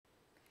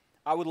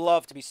I would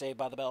love to be saved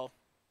by the bell.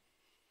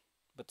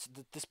 But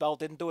this bell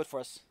didn't do it for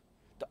us.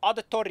 The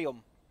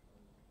auditorium.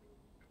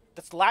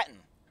 That's Latin.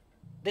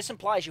 This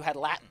implies you had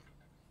Latin.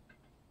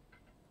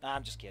 Nah,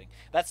 I'm just kidding.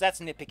 That's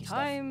nitpicky stuff.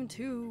 Time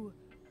to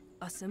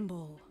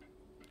assemble.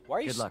 Why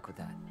are you Good luck with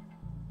that.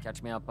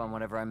 Catch me up on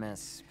whatever I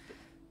miss.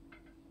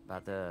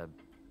 About the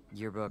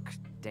yearbook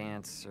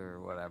dance or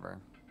whatever.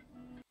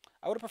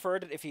 I would have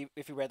preferred it if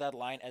he read that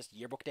line as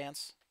yearbook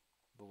dance.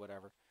 But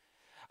whatever.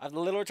 I've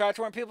literally tried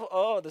to warn people.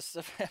 Oh, this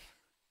is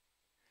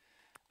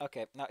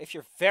Okay, now if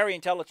you're very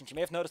intelligent, you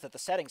may have noticed that the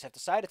settings have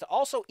decided to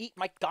also eat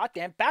my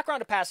goddamn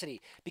background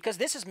opacity, because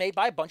this is made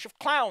by a bunch of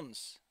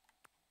clowns.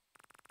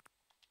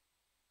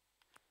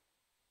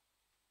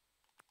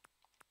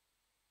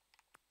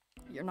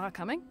 You're not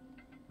coming?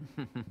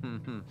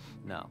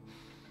 No.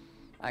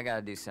 I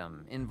gotta do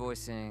some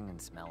invoicing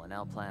and some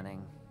L&L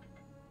planning.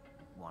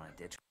 Wanna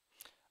ditch?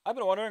 I've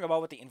been wondering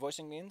about what the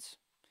invoicing means.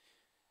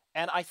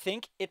 And I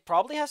think it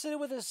probably has to do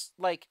with his,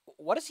 like,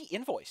 what does he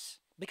invoice?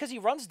 Because he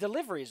runs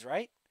deliveries,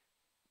 right?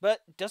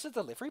 But does a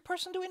delivery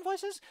person do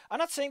invoices? I'm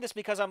not saying this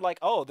because I'm like,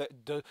 oh,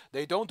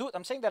 they don't do it.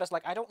 I'm saying that as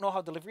like, I don't know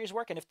how deliveries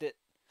work, and if the...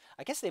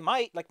 I guess they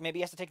might, like maybe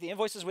he has to take the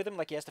invoices with him,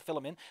 like he has to fill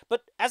them in.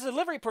 But as a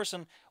delivery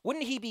person,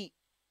 wouldn't he be...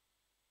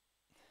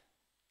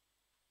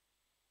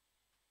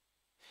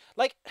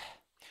 Like,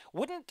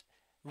 wouldn't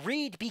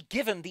Reed be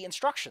given the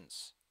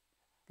instructions?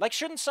 Like,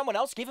 shouldn't someone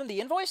else give him the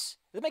invoice?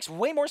 It makes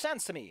way more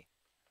sense to me.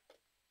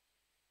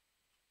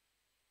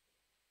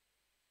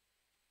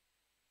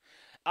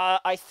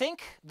 I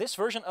think this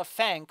version of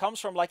Fang comes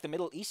from, like, the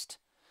Middle East.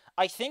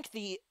 I think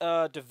the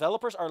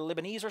developers are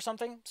Lebanese or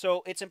something,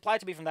 so it's implied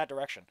to be from that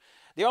direction.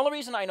 The only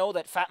reason I know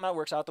that Fatma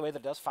works out the way that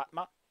it does,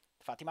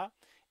 Fatima,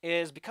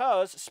 is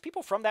because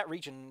people from that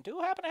region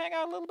do happen to hang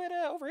out a little bit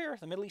over here,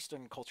 the Middle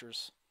Eastern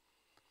cultures.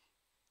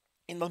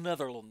 In the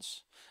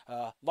Netherlands.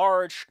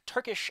 Large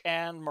Turkish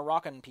and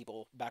Moroccan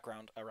people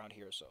background around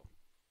here, so.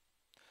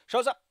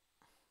 Shows up.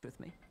 With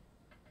me?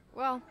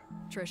 Well,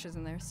 Trish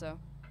isn't there, so...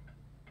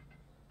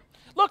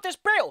 Look, there's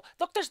Braille!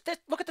 Look,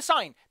 look at the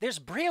sign! There's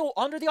Braille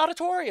under the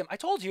auditorium! I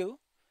told you!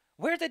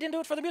 Weird they didn't do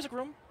it for the music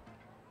room.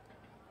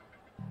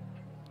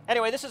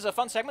 Anyway, this is a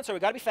fun segment, so we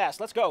gotta be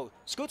fast. Let's go.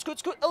 Scoot, scoot,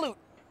 scoot, a loot.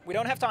 We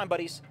don't have time,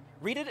 buddies.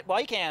 Read it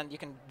while you can. You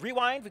can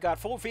rewind. We got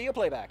full video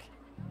playback.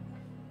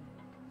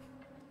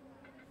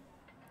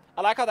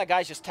 I like how that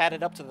guy's just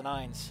tatted up to the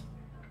nines.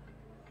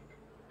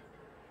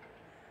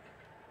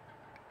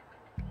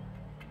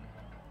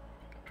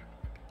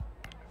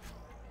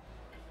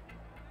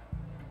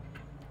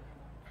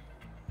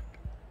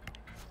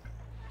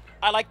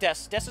 I like Des.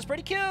 Des is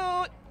pretty cute.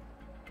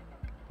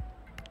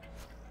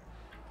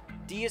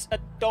 D is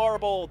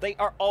adorable. They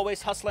are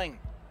always hustling.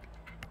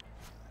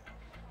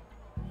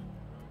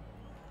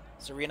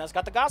 Serena's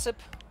got the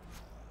gossip.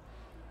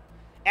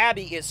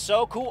 Abby is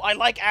so cool. I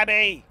like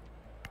Abby.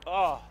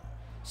 Oh,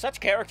 such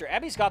character.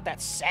 Abby's got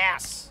that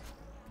sass.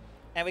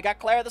 And we got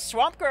Claire the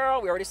Swamp Girl.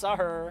 We already saw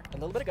her a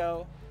little bit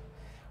ago.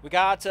 We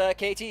got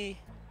KT.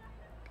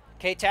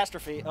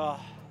 Catastrophe. Oh.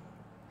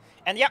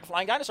 And yeah,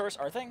 flying dinosaurs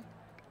are a thing.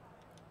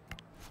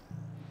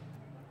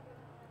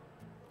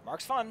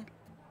 Mark's fun.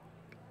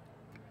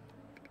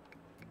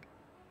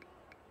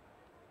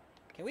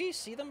 Can we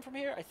see them from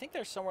here? I think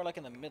they're somewhere like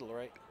in the middle,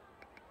 right?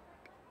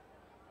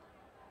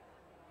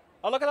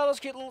 Oh, look at all those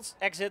cute little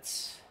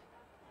exits.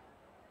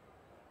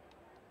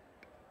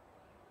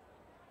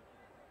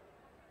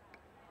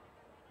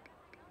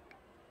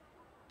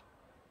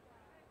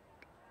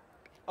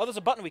 Oh, there's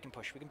a button we can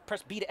push. We can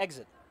press B to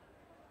exit.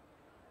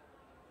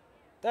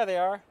 There they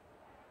are.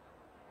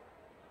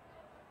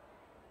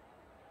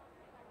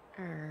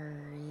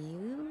 Are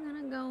you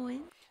gonna go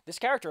in? This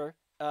character,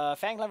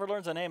 Fang never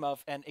learns the name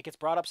of, and it gets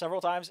brought up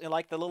several times in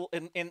like the little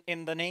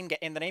in the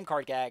name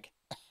card gag.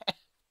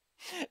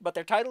 But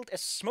they're titled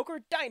as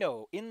Smoker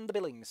Dino in the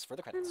billings for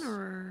the credits.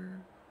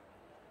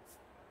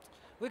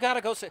 We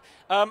gotta go sit.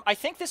 I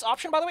think this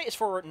option, by the way, is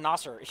for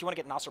Nasser. If you want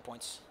to get Nasser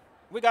points,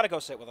 we gotta go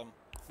sit with him.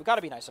 We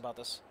gotta be nice about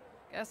this.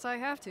 Guess I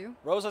have to.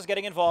 Rosa's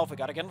getting involved. We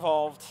gotta get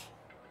involved.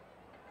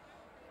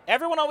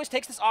 Everyone always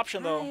takes this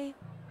option, though. Hi.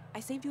 I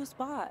saved you a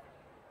spot.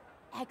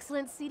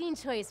 Excellent seating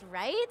choice,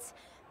 right?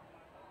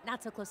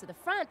 Not so close to the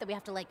front that we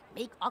have to, like,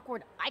 make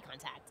awkward eye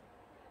contact.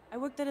 I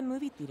worked at a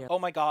movie theater. Oh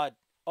my god.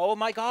 Oh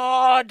my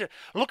god!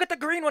 Look at the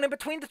green one in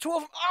between the two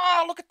of them.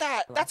 Oh, look at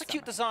that! That's a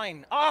cute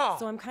design. Ah!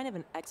 So I'm kind of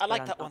an expert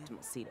like on that one.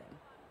 optimal seating.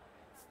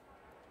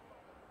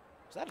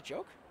 Is that a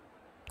joke?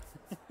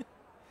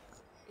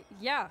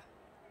 Yeah,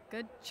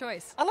 good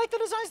choice. I like the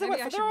designs they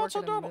Maybe went I for. should They're all work so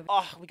at a adorable. movie.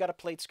 Oh, we got a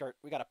plaid skirt.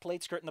 We got a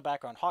plaid skirt in the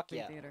background. Hawk,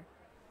 yeah. Theater.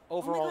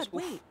 Overalls. Oh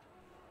my god, oof. wait.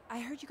 I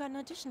heard you got an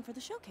audition for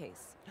the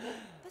showcase.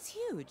 That's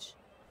huge.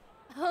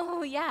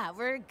 Oh, yeah,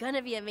 we're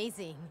gonna be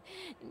amazing.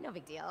 No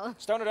big deal.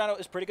 Stoner Dino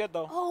is pretty good,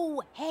 though.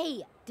 Oh,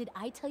 hey, did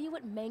I tell you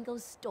what Mango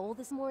stole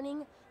this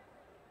morning?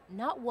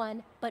 Not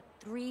one, but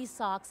 3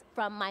 socks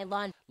from my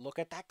laundry. Look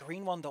at that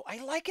green one, though.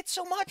 I like it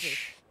so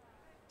much.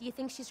 Do you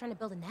think she's trying to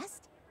build a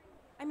nest?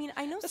 I mean,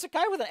 I know There's a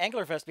guy with an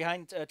angler vest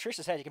behind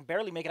Trish's head. You can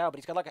barely make it out, but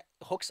he's got like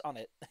hooks on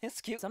it.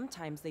 It's cute.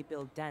 sometimes they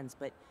build dens,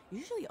 but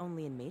usually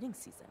only in mating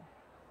season.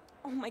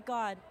 Oh my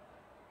god.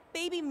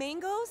 Baby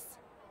mangoes?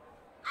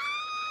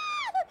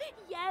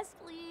 Yes,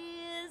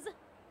 please.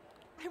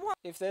 I want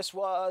If this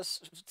was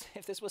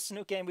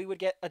Snook Game, we would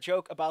get a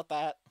joke about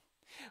that.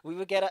 We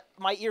would get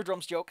my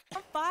eardrums joke.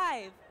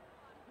 5.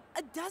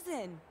 A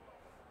dozen.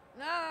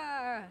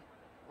 Ah!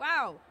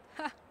 Wow.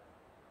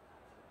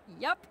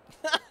 Yup.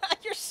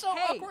 You're so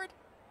Hey. awkward.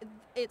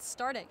 It's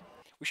starting.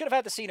 We should have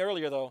had the scene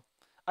earlier, though.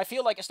 I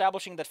feel like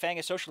establishing that Fang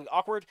is socially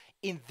awkward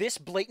in this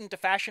blatant a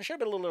fashion should have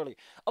been a little early.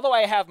 Although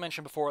I have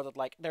mentioned before that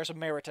like there's a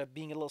merit to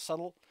being a little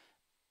subtle,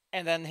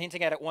 and then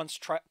hinting at it once,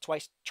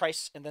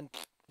 twice, and then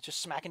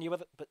just smacking you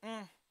with it. But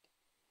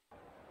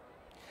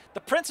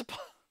the principal.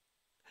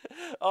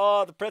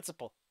 Oh, the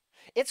principal.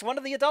 It's one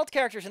of the adult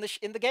characters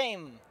in the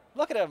game.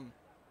 Look at him.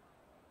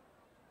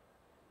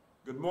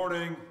 Good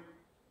morning.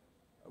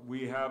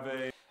 We have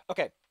a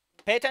Okay,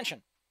 pay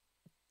attention.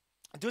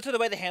 Due to the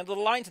way they handle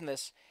the lines in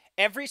this,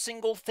 every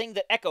single thing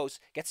that echoes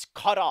gets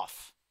cut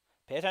off.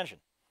 Pay attention.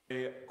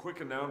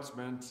 quick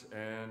announcement,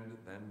 and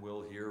then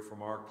we'll hear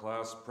from our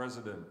class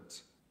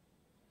president.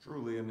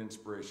 Truly an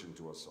inspiration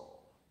to us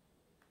all.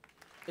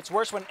 It's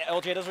worse when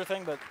LJ does her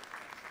thing, but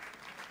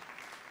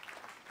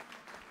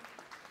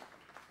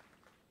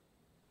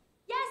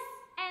Yes,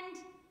 and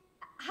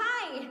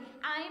hi,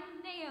 I'm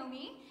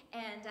Naomi,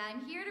 and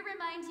I'm here to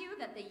remind you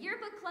that the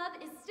yearbook club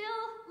is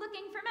still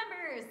looking for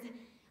members.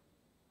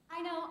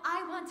 I know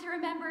I want to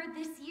remember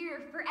this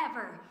year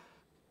forever.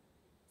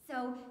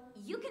 So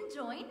you can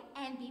join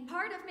and be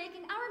part of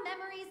making our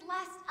memories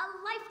last a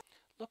lifetime.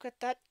 look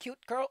at that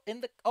cute girl in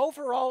the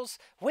overalls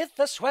with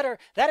the sweater.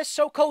 That is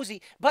so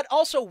cozy, but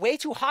also way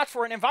too hot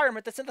for an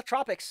environment that's in the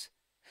tropics.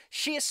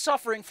 She is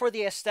suffering for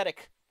the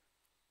aesthetic.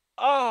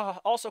 Ah,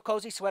 also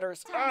cozy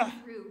sweaters. Ah,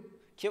 Through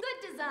cute.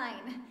 good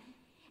design.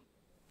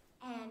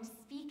 And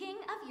speaking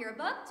of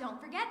yearbook, don't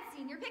forget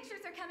senior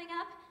pictures are coming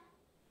up.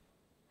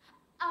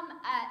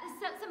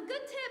 So some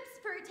good tips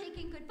for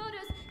taking good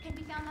photos can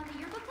be found on the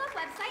yearbook club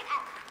website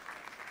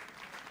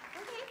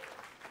at. Okay.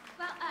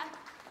 Well, okay.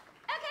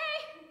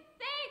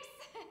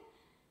 Thanks.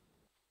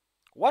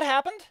 What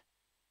happened?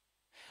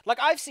 Like,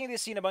 I've seen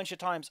this scene a bunch of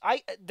times.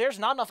 There's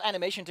not enough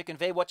animation to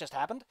convey what just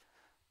happened.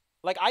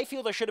 Like, I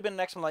feel there should have been an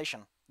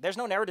explanation. There's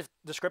no narrative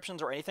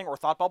descriptions or anything, or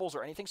thought bubbles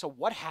or anything, so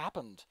what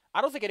happened? I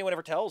don't think anyone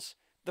ever tells.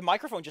 The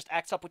microphone just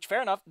acts up, which,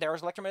 fair enough, there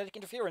is electromagnetic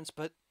interference,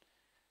 but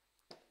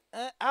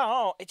I don't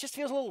know, it just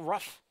feels a little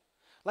rough.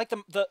 Like,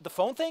 the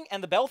phone thing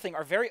and the bell thing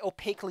are very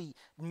opaquely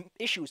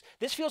issues.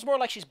 This feels more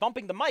like she's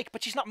bumping the mic,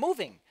 but she's not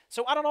moving.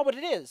 So I don't know what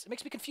it is. It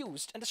makes me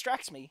confused and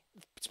distracts me.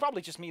 It's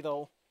probably just me,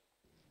 though.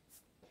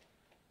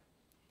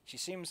 She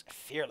seems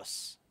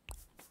fearless.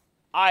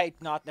 I'd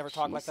never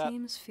talk like that. She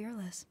seems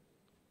fearless.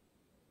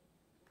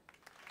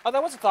 Oh,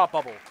 that was a thought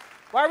bubble.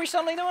 Why are we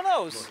suddenly doing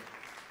those? Look,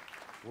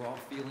 we're all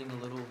feeling a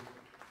little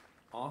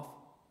off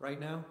right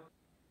now.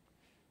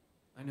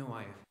 I know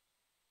I am.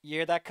 You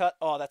hear that cut?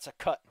 Oh, that's a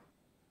cut.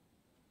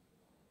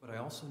 But I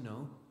also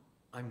know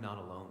I'm not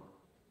alone.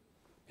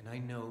 And I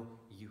know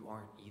you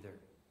aren't either.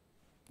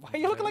 Why are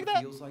you looking like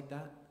that? Feels like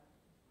that?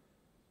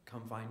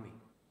 Come find me.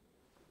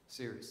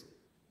 Seriously.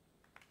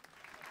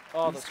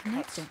 Oh, He's those cuts.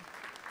 connecting.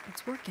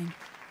 It's working.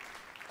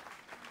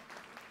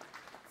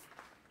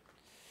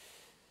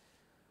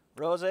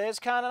 Rosa is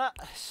kind of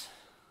nice.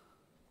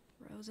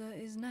 Rosa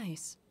is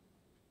nice.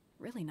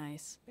 Really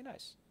nice. Be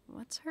nice.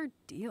 What's her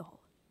deal?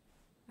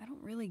 I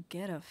don't really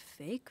get a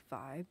fake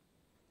vibe,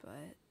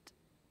 but...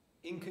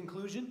 In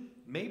conclusion,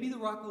 maybe the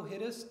rock will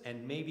hit us,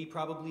 and maybe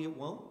probably it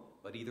won't.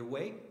 But either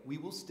way, we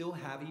will still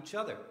have each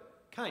other.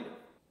 Kind of.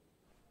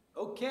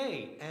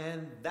 Okay,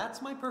 and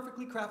that's my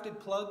perfectly crafted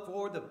plug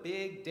for the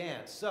big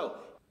dance. So,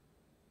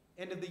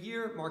 end of the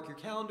year, mark your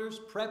calendars,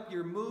 prep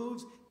your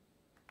moves.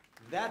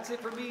 That's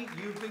it for me.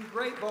 You've been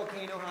great,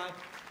 Volcano High.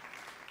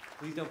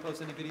 Please don't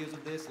post any videos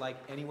of this, like,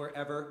 anywhere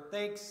ever.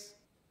 Thanks.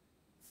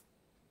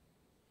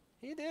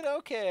 He did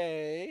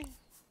okay.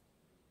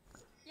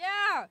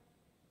 Yeah!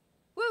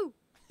 Woo!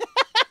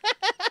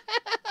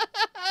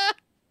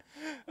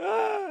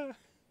 Ah.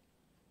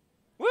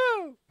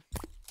 Woo!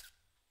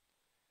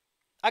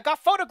 I got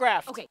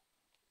photographed. Okay.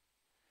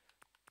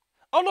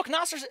 Oh, look,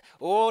 Nasser's.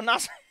 Oh,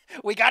 Nasser.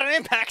 We got an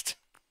impact.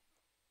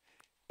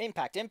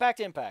 Impact, impact,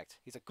 impact.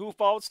 He's a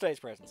goofball with stage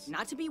presence.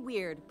 Not to be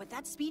weird, but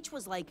that speech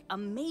was like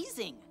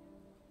amazing.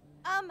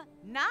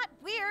 Not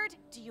weird.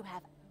 Do you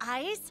have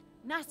eyes?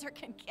 Nasser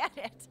can get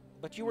it.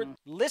 But you were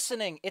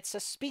listening. It's a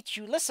speech.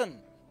 You listen.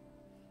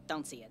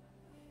 Don't see it.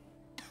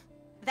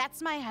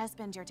 That's my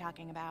husband you're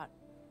talking about.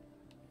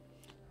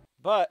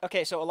 But,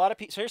 okay, so a lot of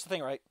people. So here's the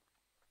thing, right?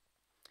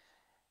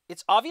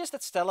 It's obvious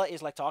that Stella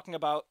is, like, talking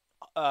about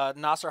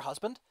Nasser's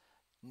husband.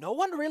 No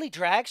one really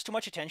drags too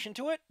much attention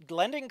to it,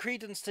 lending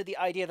credence to the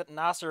idea that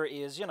Nasser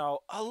is, you know,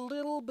 a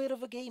little bit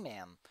of a gay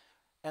man.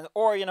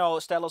 Or, you know,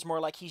 Stella's more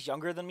like he's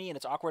younger than me and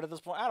it's awkward at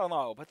this point. I don't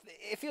know, but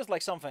it feels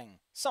like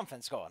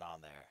something's going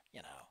on there,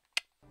 you know.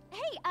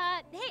 Hey,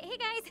 hey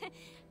guys.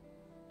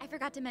 I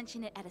forgot to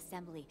mention it at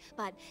assembly,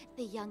 but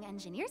the Young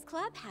Engineers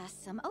Club has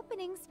some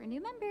openings for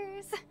new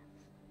members.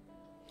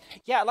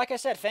 Yeah, like I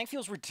said, Fang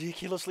feels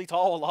ridiculously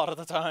tall a lot of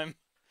the time.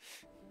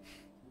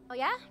 Oh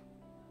yeah?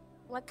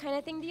 What kind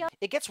of thing do you...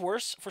 It gets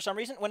worse for some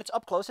reason. When it's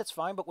up close, it's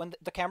fine, but when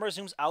the camera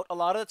zooms out, a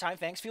lot of the time,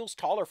 Fang feels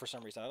taller for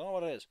some reason. I don't know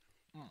what it is.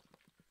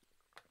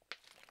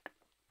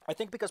 I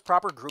think because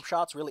proper group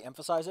shots really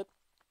emphasize it.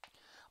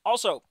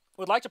 Also,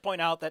 would like to point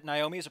out that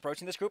Naomi is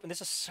approaching this group, and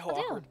this is so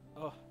awkward.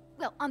 Ugh.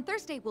 Well, on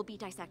Thursday, we'll be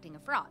dissecting a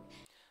frog.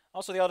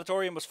 Also, the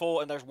auditorium was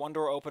full, and there's one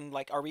door open.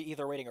 Like, are we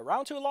either waiting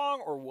around too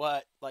long, or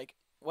what? Like,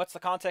 what's the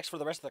context for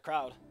the rest of the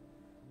crowd?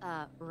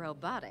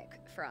 Robotic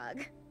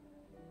frog.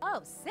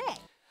 Oh, sick.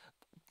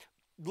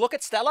 Look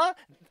at Stella.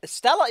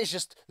 Stella is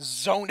just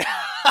zoned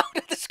out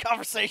of this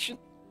conversation.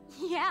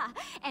 Yeah,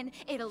 and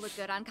it'll look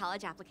good on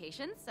college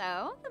applications,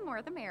 so the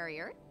more the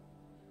merrier.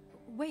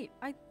 Wait,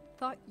 I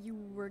thought you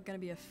were gonna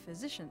be a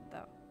physician,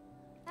 though.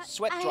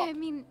 Sweat drop. I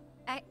mean,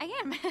 I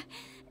am.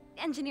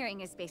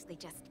 Engineering is basically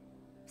just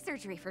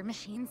surgery for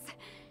machines.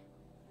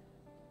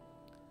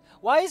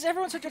 Why is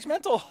everyone so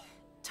judgmental?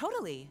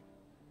 Totally.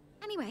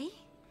 Anyway.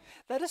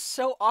 That is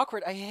so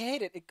awkward. I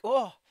hate it.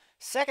 Oh,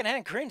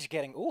 secondhand cringe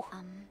getting. Ooh.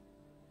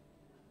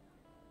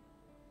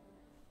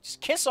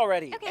 Just kiss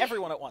already. Okay,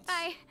 everyone at once.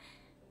 Bye.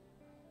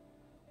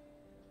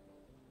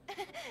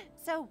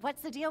 So,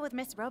 what's the deal with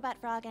Miss Robot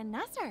Frog and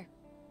Nasser?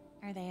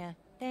 Are they a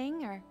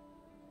thing, or...?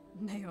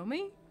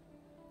 Naomi?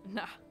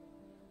 Nah.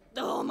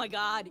 Oh my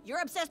god,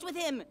 you're obsessed with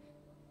him!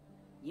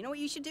 You know what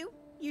you should do?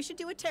 You should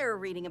do a tarot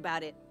reading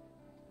about it.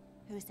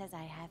 Who says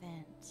I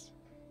haven't?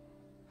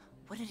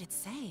 What did it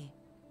say?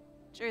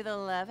 Drew the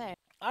lover.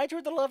 I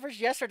drew the lovers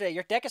yesterday.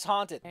 Your deck is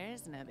haunted.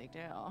 There's no big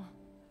deal.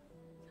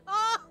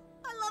 Oh,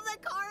 I love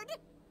that card!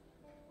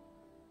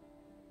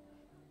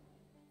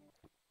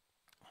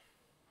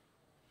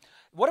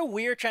 What a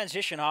weird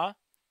transition, huh?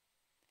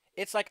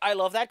 It's like, I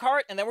love that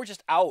card, and then we're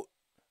just out.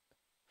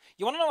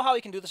 You want to know how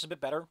we can do this a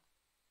bit better?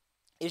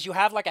 Is you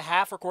have like a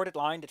half-recorded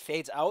line that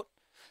fades out,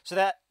 so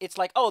that it's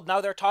like, oh,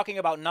 now they're talking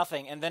about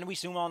nothing, and then we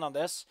zoom on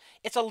this.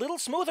 It's a little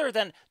smoother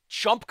than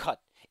jump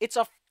cut. It's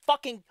a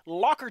fucking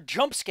locker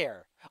jump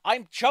scare.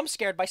 I'm jump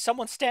scared by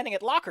someone standing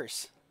at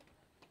lockers.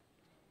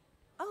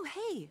 Oh,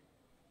 hey.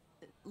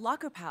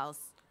 Locker pals.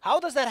 How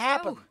does that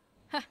happen?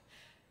 Oh.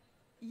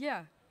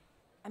 Yeah.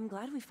 I'm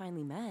glad we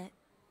finally met.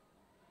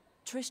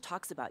 Trish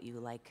talks about you,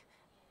 like,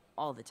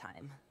 all the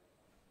time.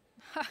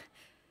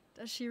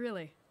 Does she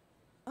really?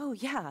 Oh,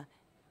 yeah.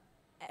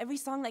 Every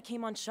song that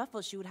came on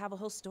Shuffle, she would have a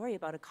whole story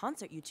about a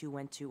concert you two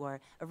went to or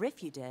a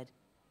riff you did.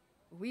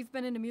 We've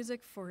been into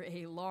music for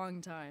a long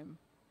time.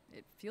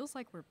 It feels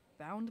like we're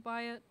bound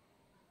by it.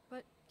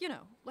 But, you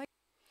know, like...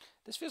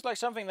 This feels like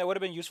something that would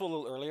have been useful a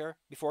little earlier,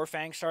 before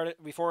Fang started,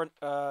 before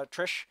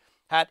Trish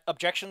had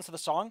objections to the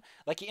song.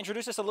 Like, he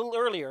introduced this a little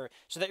earlier,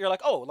 so that you're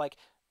like, oh, like,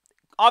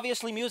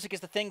 obviously music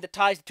is the thing that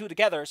ties the two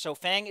together, so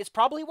Fang is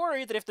probably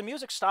worried that if the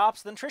music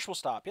stops, then Trish will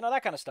stop. You know,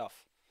 that kind of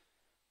stuff.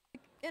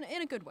 In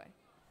a good way.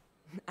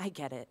 I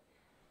get it.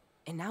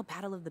 And now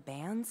Battle of the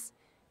Bands?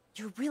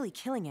 You're really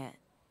killing it.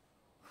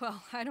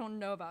 Well, I don't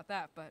know about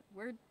that, but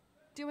we're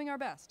doing our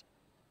best.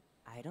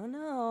 I don't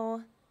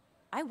know.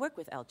 I work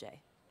with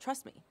LJ.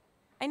 Trust me.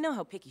 I know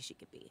how picky she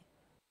could be.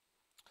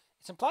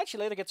 It's implied she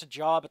later gets a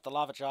job at the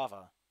Lava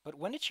Java. But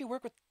when did she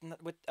work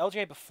with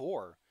LJ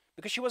before?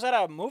 Because she was at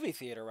a movie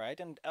theater, right?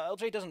 And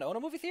LJ doesn't own a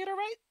movie theater,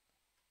 right?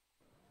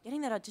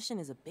 Getting that audition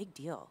is a big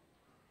deal.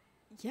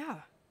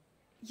 Yeah.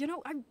 You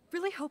know, I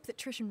really hope that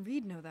Trish and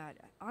Reed know that.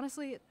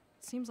 Honestly, it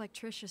seems like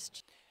Trish is...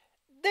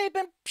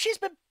 She's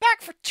been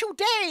back for 2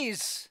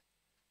 days!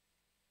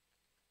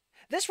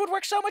 This would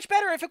work so much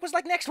better if it was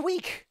like next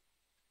week.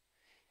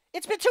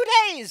 It's been 2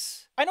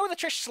 days! I know that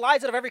Trish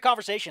slides out of every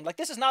conversation. Like,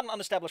 this is not an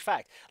unestablished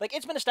fact. Like,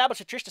 it's been established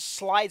that Trish just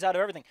slides out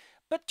of everything.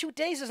 But 2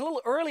 days is a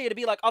little earlier to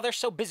be like, oh, they're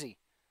so busy.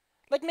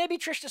 Like, maybe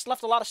Trish just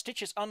left a lot of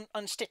stitches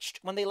unstitched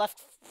when they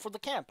left for the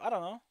camp. I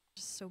don't know.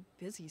 Just so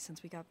busy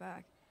since we got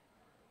back.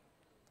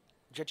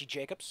 Judgy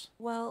Jacobs?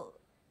 Well,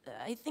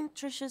 I think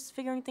Trish is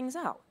figuring things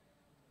out.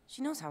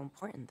 She knows how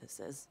important this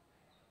is.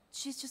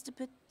 She's just a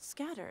bit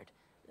scattered,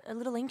 a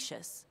little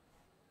anxious.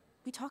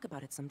 We talk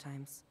about it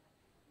sometimes.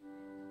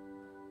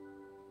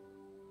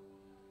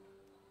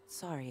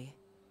 Sorry.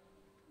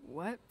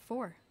 What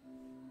for?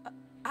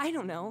 I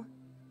don't know.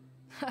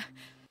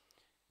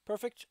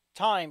 Perfect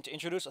time to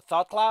introduce a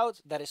thought cloud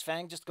that is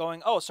Fang just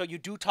going, oh, so you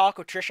do talk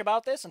with Trish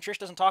about this, and Trish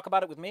doesn't talk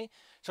about it with me?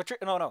 So,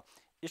 no.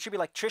 It should be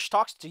like, Trish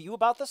talks to you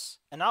about this,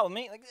 and not with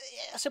me? Like,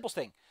 yeah, simple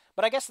thing.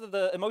 But I guess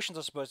the emotions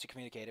are supposed to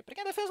communicate it. But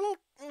again, it feels a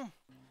little...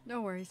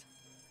 No worries.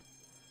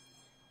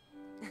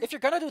 If you're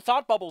gonna do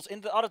thought bubbles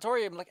in the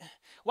auditorium, like,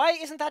 why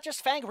isn't that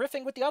just Fang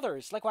riffing with the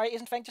others? Like, why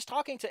isn't Fang just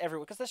talking to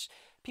everyone? Because there's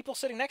people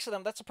sitting next to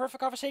them. That's a perfect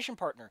conversation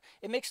partner.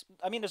 It makes...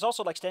 I mean, there's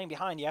also, like, standing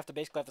behind. You have to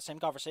basically have the same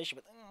conversation,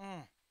 but...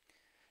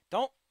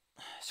 Don't...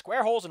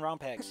 Square holes in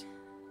round pegs.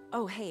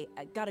 Oh, hey,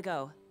 I gotta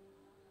go.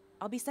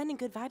 I'll be sending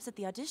good vibes at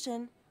the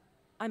audition.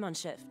 I'm on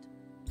shift.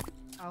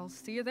 I'll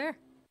see you there.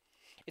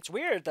 It's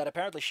weird that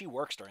apparently she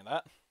works during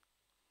that.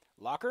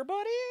 Locker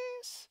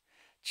buddies?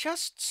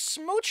 Just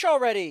smooch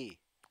already.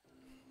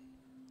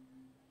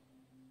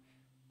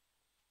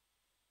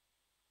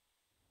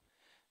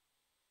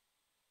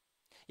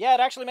 Yeah, it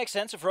actually makes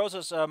sense if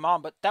Rosa's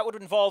mom, but that would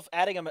involve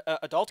adding an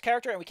adult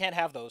character, and we can't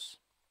have those.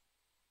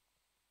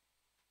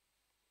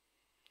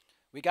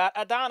 We got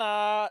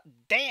Adana.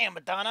 Damn,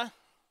 Adana.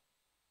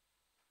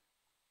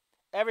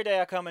 Every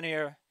day I come in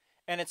here,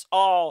 and it's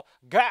all,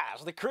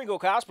 guys, the Kringle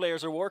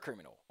cosplayers are war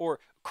criminal. Or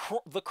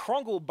the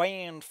Krungle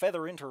brand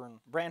feather intern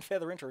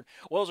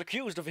was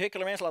accused of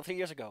vehicular manslaughter 3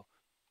 years ago.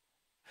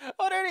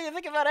 What do you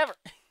think about ever?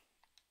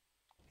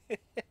 Yeah,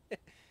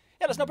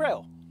 there's no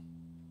braille.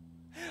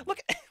 Look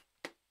at...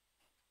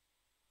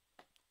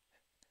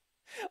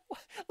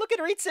 Look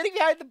at Reed sitting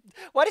behind the...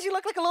 Why does he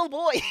look like a little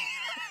boy?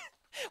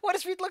 Why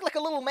does Reed look like a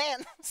little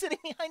man sitting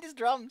behind his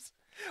drums?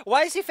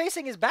 Why is he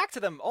facing his back to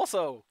them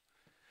also?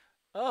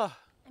 Oh.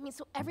 I mean,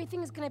 so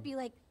everything's gonna be,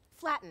 like,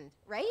 flattened,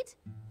 right?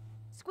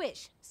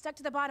 Squish, stuck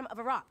to the bottom of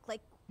a rock,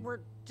 like we're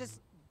just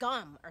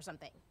gum or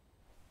something.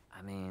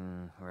 I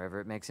mean,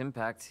 wherever it makes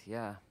impact,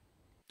 yeah.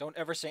 Don't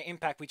ever say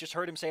impact. We just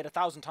heard him say it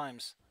 1,000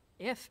 times.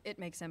 If it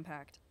makes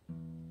impact.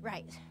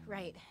 Right,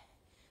 right.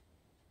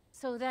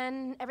 So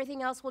then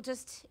everything else will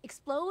just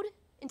explode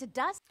into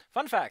dust?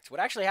 Fun fact, what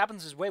actually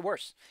happens is way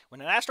worse.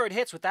 When an asteroid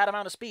hits with that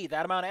amount of speed,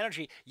 that amount of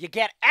energy, you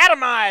get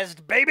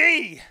atomized,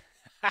 baby!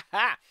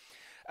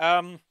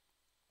 The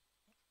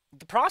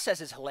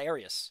process is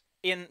hilarious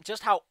in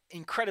just how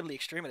incredibly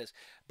extreme it is.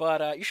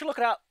 But you should look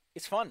it up.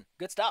 It's fun.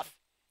 Good stuff.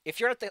 If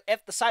you're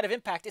at the side of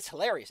impact, it's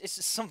hilarious. It's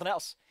just something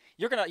else.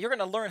 You're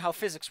gonna learn how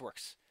physics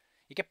works.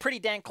 You get pretty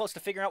dang close to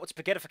figuring out what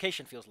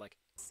spaghettification feels like.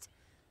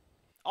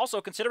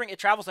 Also, considering it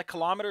travels like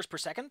kilometers per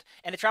second,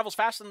 and it travels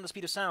faster than the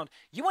speed of sound,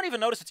 you won't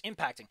even notice it's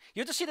impacting.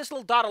 You just see this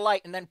little dot of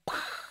light, and then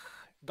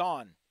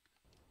gone.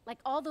 Like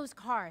all those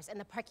cars in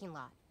the parking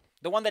lot.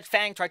 The one that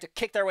Fang tried to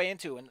kick their way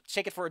into and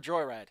take it for a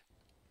joyride.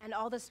 And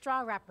all the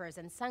straw wrappers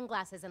and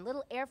sunglasses and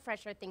little air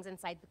freshener things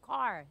inside the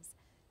cars.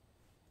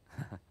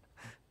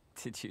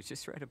 Did you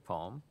just write a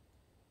poem?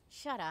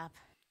 Shut up.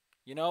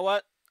 You know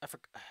what?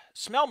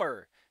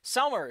 Selmer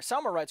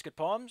writes good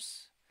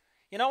poems.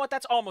 You know what?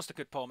 That's almost a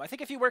good poem. I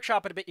think if you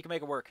workshop it a bit, you can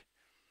make it work.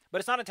 But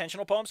it's not an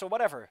intentional poem, so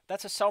whatever.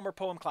 That's a Selmer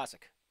poem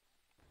classic.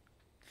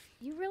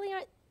 You really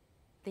aren't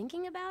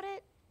thinking about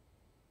it?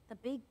 The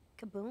big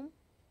kaboom?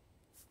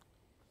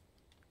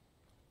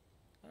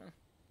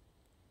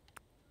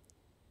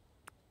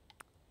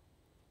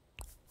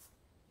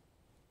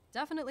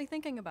 Definitely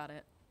thinking about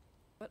it.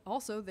 But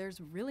also,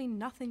 there's really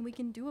nothing we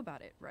can do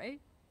about it, right?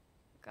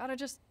 Gotta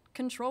just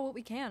control what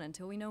we can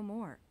until we know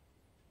more.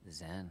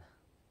 Zen.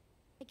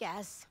 I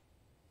guess.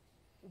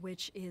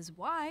 Which is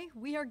why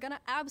we are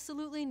gonna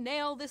absolutely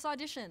nail this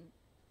audition.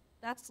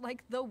 That's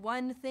like the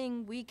one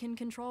thing we can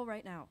control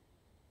right now.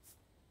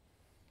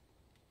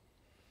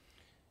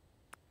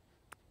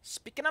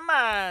 Speaking of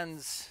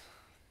minds.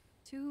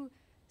 To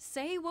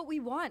say what we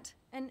want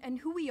and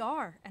who we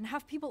are and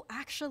have people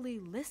actually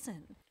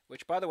listen.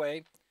 Which, by the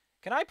way,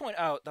 can I point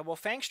out that while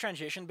Fang's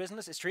transition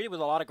business is treated with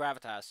a lot of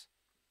gravitas,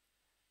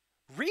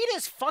 Reed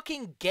is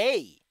fucking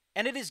gay,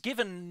 and it is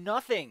given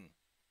nothing.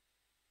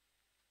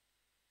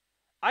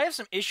 I have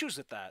some issues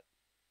with that.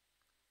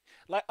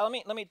 Let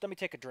me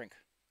take a drink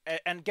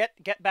and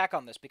get back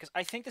on this, because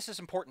I think this is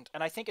important,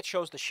 and I think it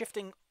shows the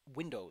shifting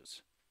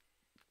windows.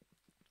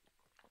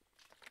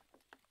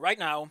 Right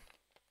now.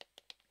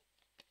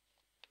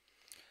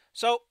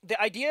 So the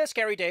idea of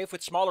Scary Dave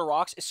with smaller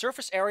rocks is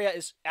surface area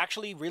is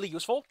actually really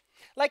useful.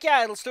 Like,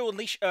 yeah, it'll still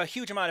unleash a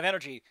huge amount of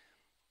energy.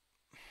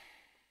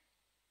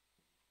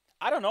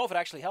 I don't know if it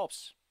actually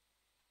helps.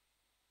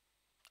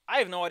 I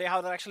have no idea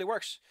how that actually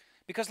works.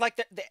 Because, like,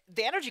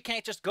 the energy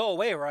can't just go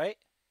away, right?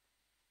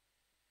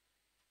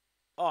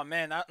 Oh,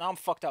 man, now I'm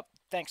fucked up.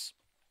 Thanks.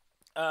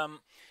 But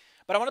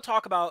I want to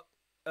talk about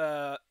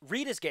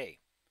Reed is gay.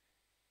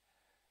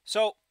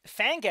 So,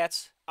 Fang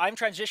gets, I'm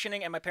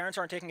transitioning and my parents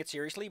aren't taking it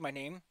seriously, my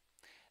name.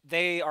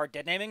 They are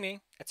dead-naming me,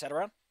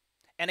 etc.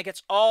 And it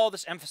gets all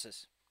this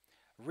emphasis.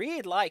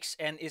 Reed likes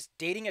and is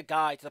dating a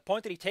guy to the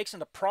point that he takes him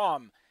to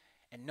prom,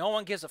 and no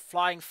one gives a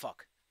flying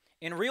fuck.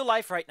 In real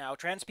life right now,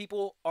 trans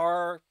people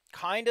are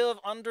kind of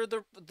under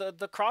the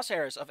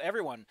crosshairs of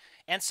everyone.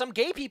 And some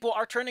gay people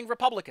are turning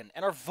Republican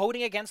and are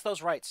voting against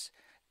those rights.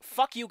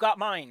 Fuck you, got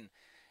mine.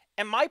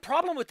 And my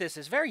problem with this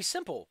is very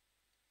simple.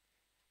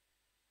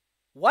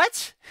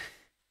 What?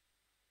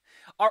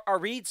 Are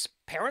Reed's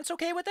parents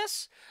okay with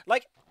this?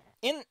 Like,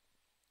 in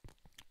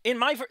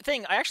my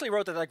thing, I actually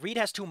wrote that, like, Reed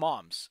has two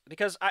moms.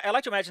 Because I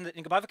like to imagine that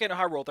in Volcano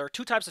High world, there are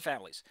two types of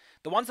families.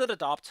 The ones that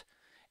adopt,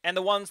 and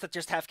the ones that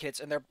just have kids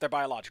and they're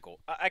biological.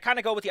 I kind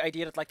of go with the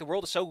idea that, like, the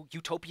world is so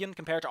utopian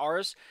compared to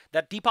ours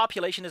that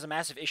depopulation is a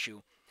massive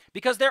issue.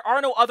 Because there are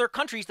no other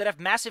countries that have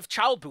massive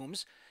child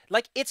booms.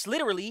 Like, it's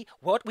literally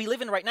what we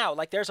live in right now.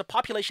 Like, there's a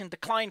population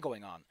decline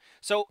going on.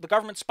 So the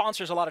government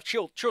sponsors a lot of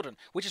children,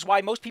 which is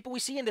why most people we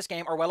see in this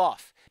game are well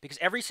off. Because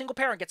every single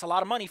parent gets a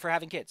lot of money for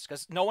having kids.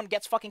 Because no one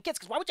gets fucking kids.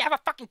 Because why would you have a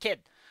fucking kid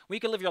when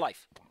you can live your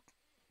life?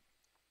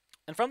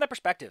 And from that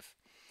perspective,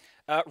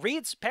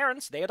 Reed's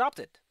parents, they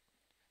adopted.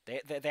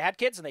 They had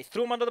kids and they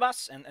threw them under the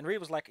bus. And Reed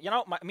was like, you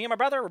know, me and my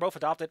brother were both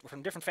adopted. We're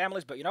from different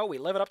families, but you know, we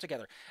live it up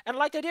together. And I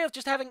like the idea of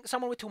just having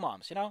someone with two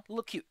moms. You know,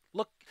 look cute,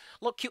 look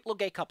cute, little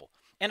gay couple.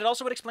 And it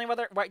also would explain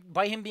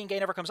why him being gay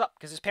never comes up,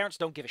 because his parents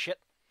don't give a shit.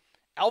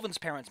 Alvin's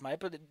parents might,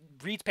 but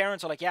Reed's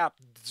parents are like, yeah,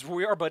 this is where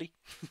we are, buddy.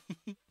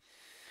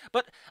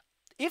 But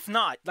if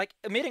not, like,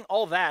 omitting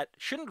all that,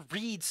 shouldn't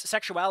Reed's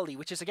sexuality,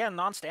 which is, again,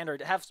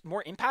 non-standard, have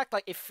more impact?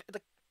 Like, if...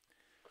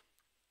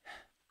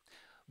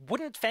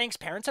 wouldn't Fang's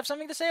parents have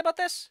something to say about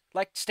this?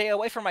 Like, stay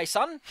away from my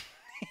son?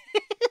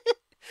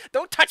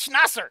 Don't touch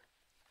Nasser!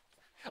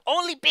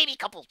 Only baby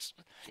couples!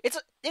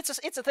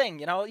 It's a thing,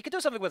 you know? You could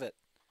do something with it.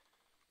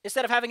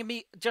 Instead of having him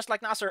be, just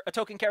like Nasser, a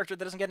token character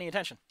that doesn't get any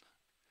attention.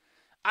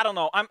 I don't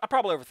know. I'm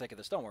probably overthinking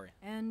this. Don't worry.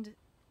 And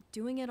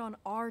doing it on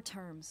our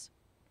terms.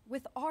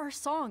 With our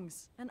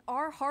songs and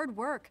our hard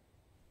work.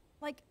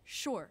 Like,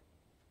 sure,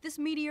 this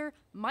meteor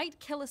might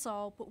kill us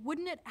all, but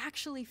wouldn't it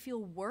actually feel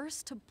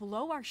worse to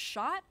blow our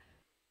shot?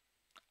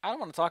 I don't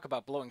want to talk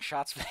about blowing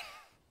shots.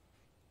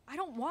 I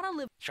don't want to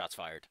live Shots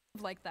fired.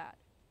 like that.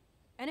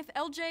 And if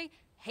LJ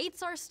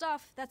hates our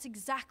stuff, that's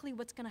exactly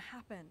what's gonna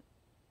happen.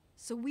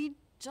 So we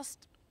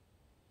just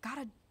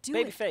gotta do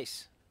it.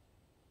 Babyface.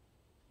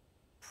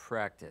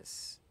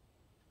 Practice.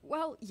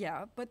 Well,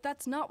 yeah, but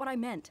that's not what I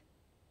meant.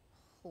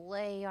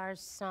 Play our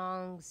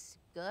songs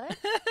good?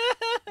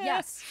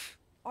 Yes,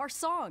 our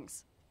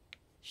songs.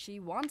 She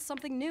wants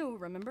something new,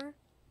 remember?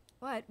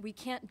 But we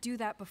can't do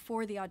that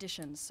before the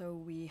audition, so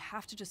we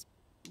have to just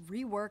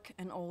rework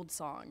an old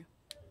song.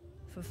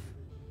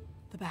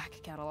 The back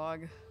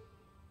catalog.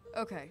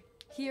 Okay,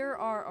 here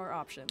are our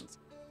options.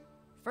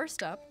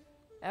 First up,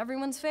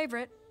 everyone's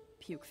favorite,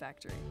 Puke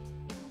Factory.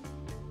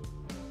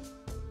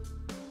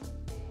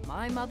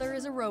 My Mother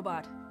is a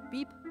Robot,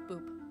 Beep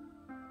Boop.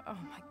 Oh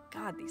my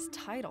god, these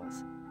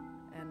titles.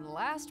 And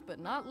last but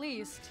not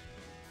least,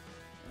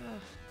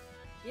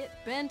 It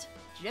Bent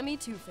Jimmy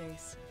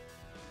Two-Face.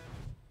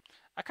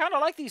 I kind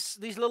of like these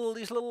little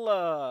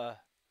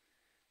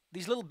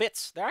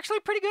bits. They're actually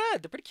pretty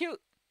good. They're pretty cute.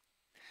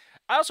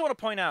 I also want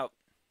to point out,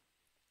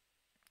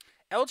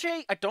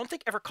 LJ, I don't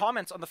think ever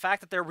comments on the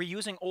fact that they're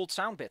reusing old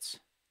sound bits.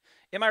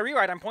 In my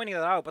rewrite, I'm pointing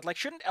that out, but like,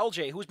 shouldn't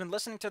LJ, who's been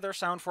listening to their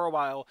sound for a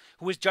while,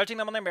 who is judging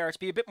them on their merits,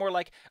 be a bit more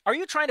like, are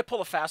you trying to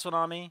pull a fast one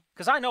on me?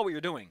 Because I know what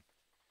you're doing.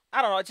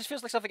 I don't know, it just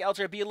feels like something LJ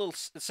would be a little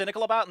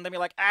cynical about, and then be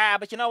like,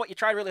 but you know what, you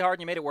tried really hard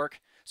and you made it work,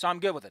 so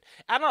I'm good with it.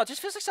 I don't know, it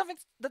just feels like something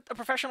that a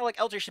professional like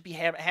LJ should be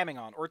hamming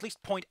on, or at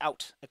least point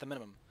out at the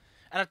minimum.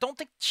 And I don't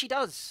think she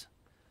does.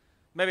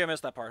 Maybe I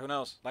missed that part, who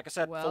knows? Like I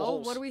said, full Well,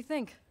 holes. what do we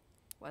think?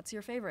 What's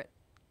your favorite?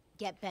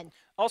 Get bent.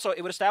 Also,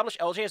 it would establish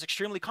LJ as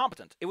extremely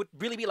competent. It would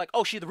really be like,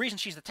 oh, the reason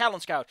she's the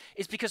talent scout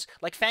is because,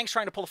 like, Fang's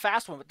trying to pull a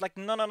fast one. But, like,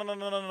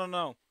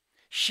 no.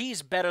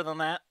 She's better than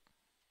that.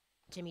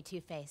 Jimmy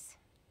Two-Face.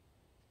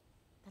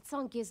 That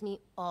song gives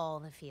me all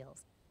the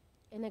feels.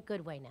 In a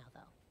good way now,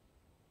 though.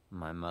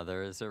 My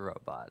mother is a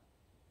robot.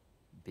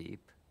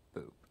 Beep,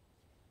 boop.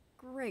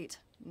 Great.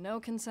 No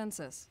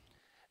consensus.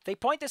 They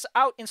point this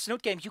out in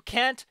Snoot Games. You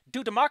can't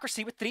do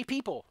democracy with 3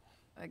 people.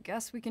 I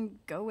guess we can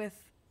go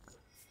with...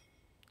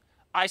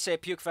 I say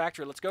Puke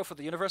Factory. Let's go for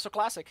the Universal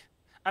Classic.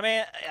 I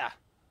mean, yeah.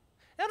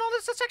 No,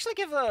 let's actually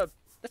give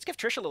let's give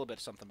Trish a little bit of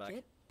something back.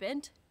 Get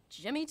Bent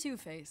Jimmy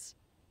Two-Face.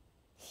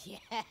 Yeah,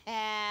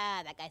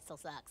 that guy still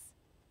sucks.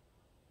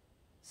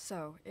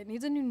 So, it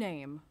needs a new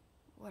name.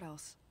 What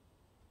else?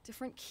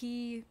 Different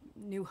key,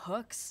 new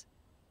hooks.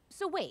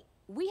 So wait,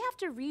 we have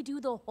to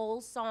redo the whole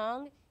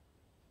song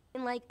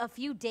in like a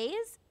few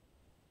days?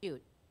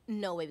 Dude,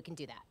 no way we can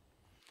do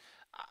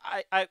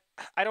that.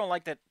 I don't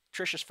like that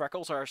Trish's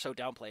freckles are so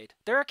downplayed.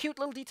 They're a cute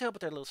little detail, but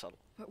they're a little subtle.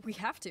 But we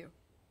have to.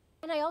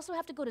 And I also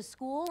have to go to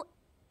school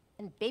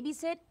and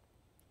babysit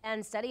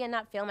and study and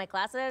not fail my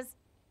classes.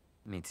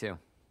 Me too.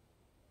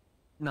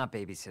 Not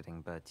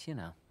babysitting, but, you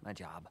know, my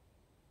job.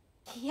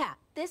 Yeah,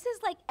 this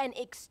is like an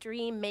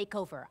extreme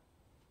makeover.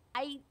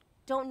 I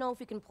don't know if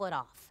we can pull it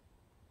off.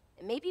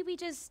 Maybe we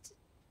just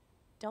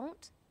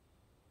don't?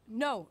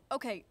 No,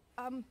 okay,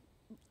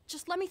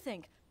 just let me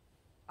think.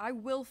 I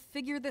will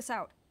figure this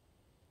out.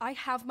 I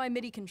have my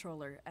MIDI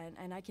controller,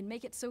 and I can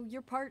make it so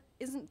your part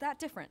isn't that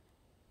different.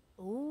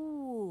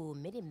 Ooh,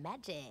 MIDI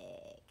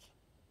magic.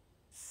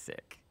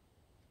 Sick.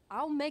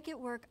 I'll make it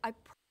work,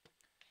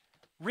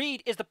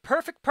 Reed is the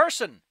perfect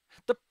person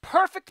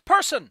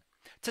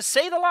to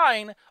say the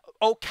line,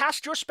 "Oh,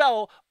 cast your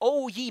spell,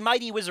 oh ye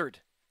mighty wizard."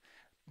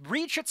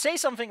 Reed should say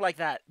something like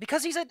that,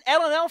 because he's an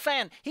L&L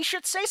fan. He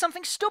should say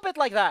something stupid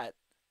like that.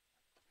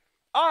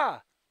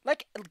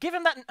 Like, give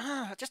him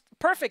that, just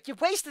perfect. You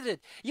wasted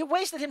it. You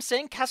wasted him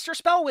saying, "Cast your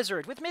spell,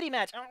 wizard," with MIDI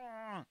match.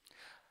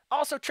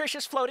 Also, Trish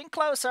is floating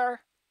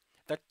closer.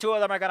 The two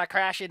of them are gonna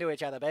crash into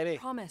each other, baby.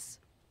 promise.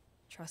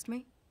 Trust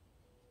me?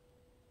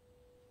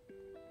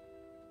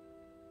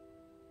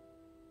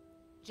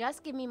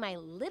 Just give me my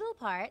little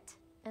part,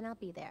 and I'll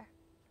be there.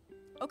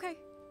 Okay.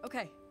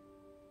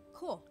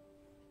 Cool.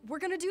 We're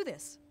gonna do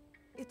this.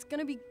 It's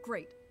gonna be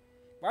great.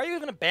 Why are you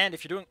even a band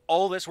if you're doing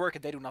all this work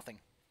and they do nothing?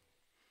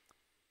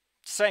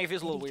 Just saying, it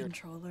feels a little MIDI weird.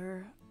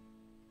 controller.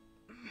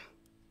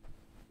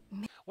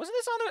 Wasn't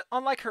this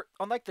on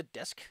like the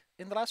desk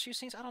in the last few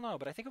scenes? I don't know,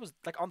 but I think it was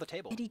like on the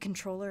table. MIDI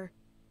controller.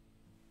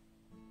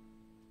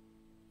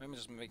 Maybe I'm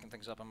just making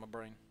things up in my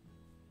brain.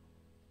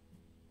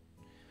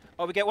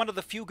 Oh, we get one of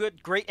the few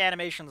great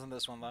animations in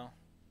this one, though.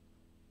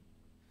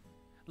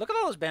 Look at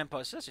all those band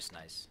posts. That's just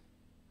nice.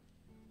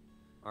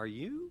 Are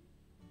you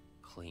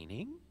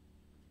cleaning?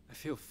 I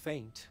feel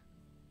faint.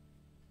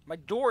 My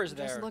door is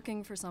there. Just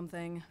looking for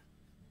something.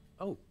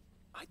 Oh,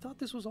 I thought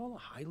this was all a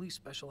highly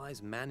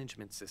specialized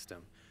management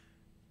system.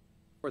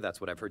 Or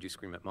that's what I've heard you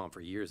scream at Mom for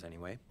years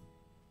anyway.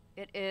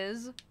 It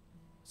is.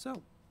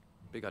 So,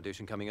 big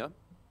audition coming up.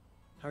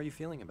 How are you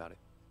feeling about it?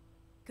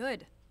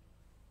 Good.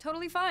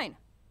 Totally fine.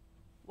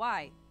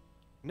 Why?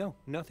 No,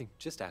 nothing.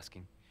 Just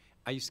asking.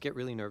 I used to get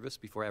really nervous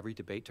before every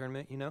debate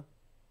tournament, you know?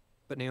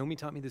 But Naomi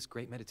taught me this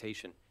great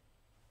meditation.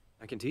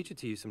 I can teach it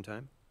to you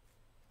sometime.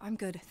 I'm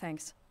good,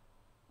 thanks.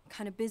 I'm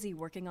kind of busy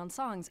working on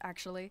songs,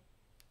 actually.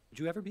 Would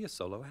you ever be a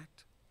solo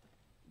act?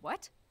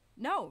 What?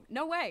 No,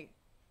 no way.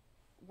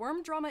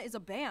 Worm Drama is a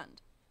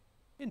band.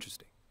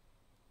 Interesting.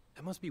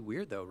 That must be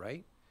weird though,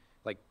 right?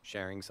 Like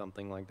sharing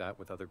something like that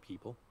with other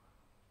people.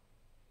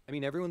 I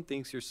mean, everyone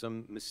thinks you're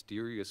some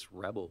mysterious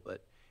rebel,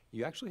 but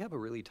you actually have a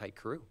really tight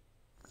crew.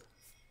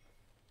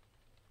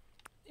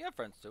 You have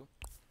friends, too.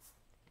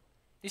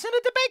 He's in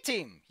a debate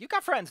team. You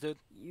got friends, dude.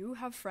 You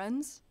have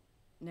friends?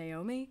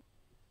 Naomi?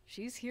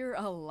 She's here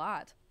a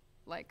lot.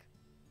 Like,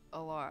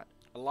 a lot.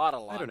 A lot.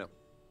 I don't know.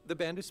 The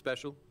band is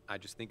special. I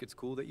just think it's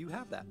cool that you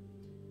have that.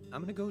 I'm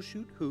gonna go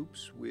shoot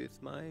hoops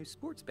with my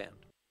sports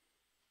band.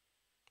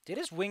 Did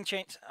his wing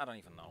change? I don't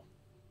even know.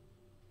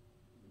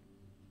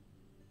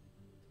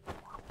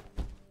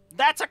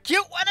 That's a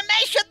cute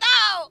animation,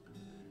 though!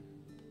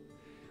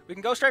 We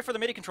can go straight for the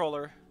MIDI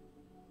controller.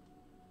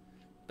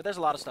 But there's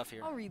a lot of stuff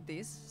here. I'll read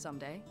these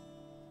someday.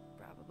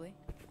 Probably.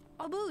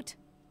 A boot!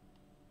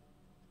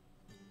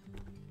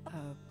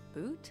 A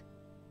boot?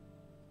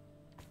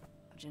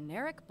 A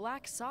generic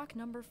black sock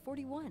number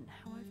 41.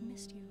 How I've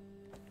missed you.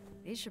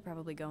 These should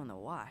probably go in the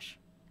wash.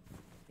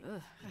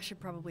 Ugh, I should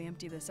probably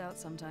empty this out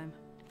sometime.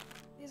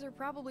 These are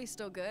probably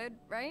still good,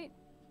 right?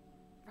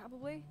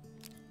 Probably.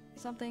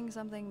 Something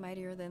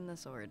mightier than the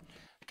sword.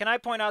 Can I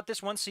point out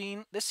this one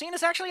scene? This scene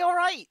is actually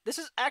alright. This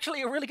is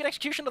actually a really good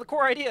execution of the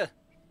core idea.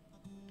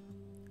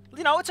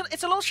 You know, it's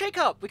a little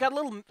shake-up. We got a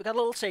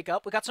little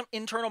shake-up. We got some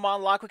internal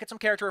monologue. We got some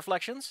character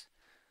reflections.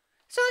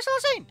 It's a nice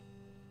little scene.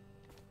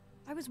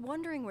 I was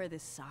wondering where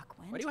this sock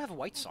went. Why do you have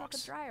white I thought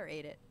socks? the dryer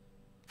ate it.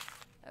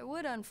 I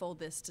would unfold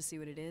this to see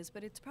what it is,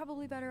 but it's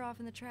probably better off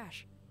in the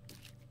trash.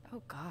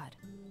 Oh god.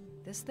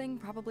 This thing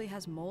probably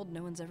has mold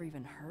no one's ever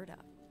even heard of.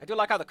 I do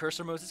like how the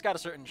cursor moves. It's got a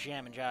certain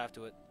jam and jive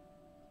to it.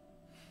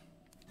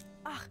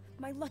 Ah,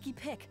 my lucky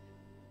pick.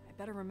 I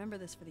better remember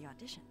this for the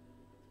audition.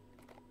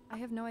 I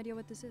have no idea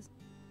what this is.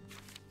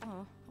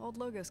 Oh, old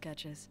logo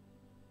sketches.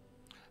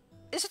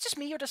 Is it just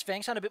me, or does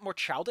Fang sound a bit more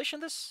childish in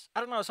this? I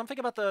don't know. Something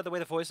about the way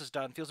the voice is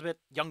done feels a bit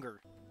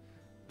younger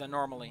than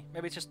normally.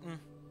 Maybe it's just...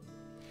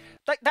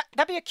 Like,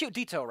 that'd be a cute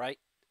detail, right?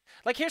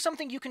 Like, here's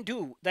something you can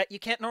do that you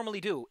can't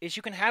normally do, is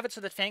you can have it so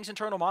that Fang's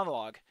internal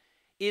monologue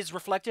is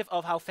reflective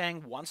of how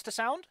Fang wants to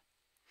sound.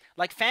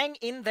 Like, Fang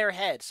in their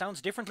head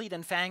sounds differently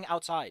than Fang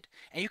outside.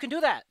 And you can do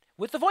that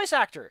with the voice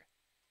actor.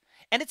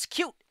 And it's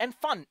cute and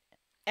fun.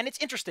 And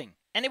it's interesting.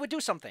 And it would do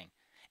something.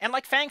 And,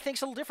 like, Fang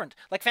thinks a little different.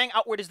 Like, Fang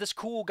outward is this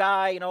cool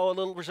guy, you know, a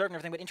little reserved and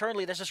everything. But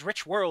internally, there's this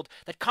rich world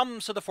that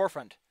comes to the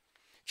forefront.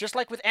 Just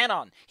like with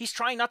Anon. He's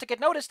trying not to get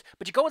noticed,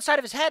 but you go inside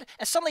of his head,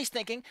 and suddenly he's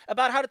thinking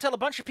about how to tell a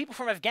bunch of people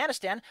from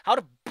Afghanistan how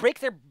to break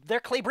their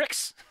clay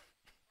bricks.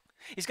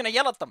 He's going to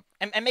yell at them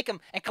and make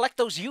them and collect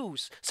those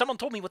U's. Someone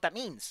told me what that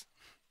means.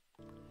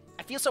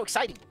 I feel so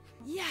exciting.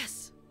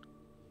 Yes!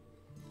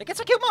 Like, it's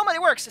a cute moment.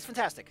 It works. It's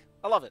fantastic.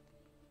 I love it.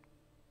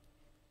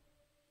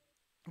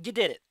 You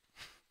did it.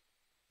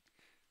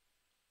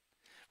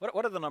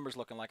 What are the numbers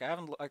looking like? I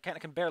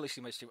can barely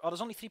see my stream. Oh,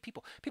 there's only 3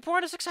 people. People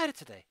aren't as excited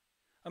today.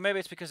 Or maybe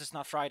it's because it's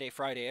not Friday.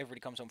 Everybody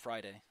comes home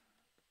Friday.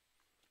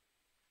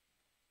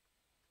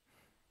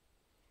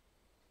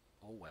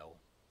 Oh well.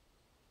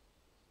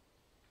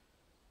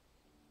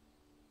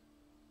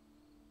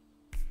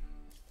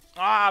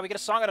 Ah, we get a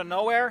song out of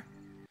nowhere?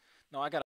 No, I got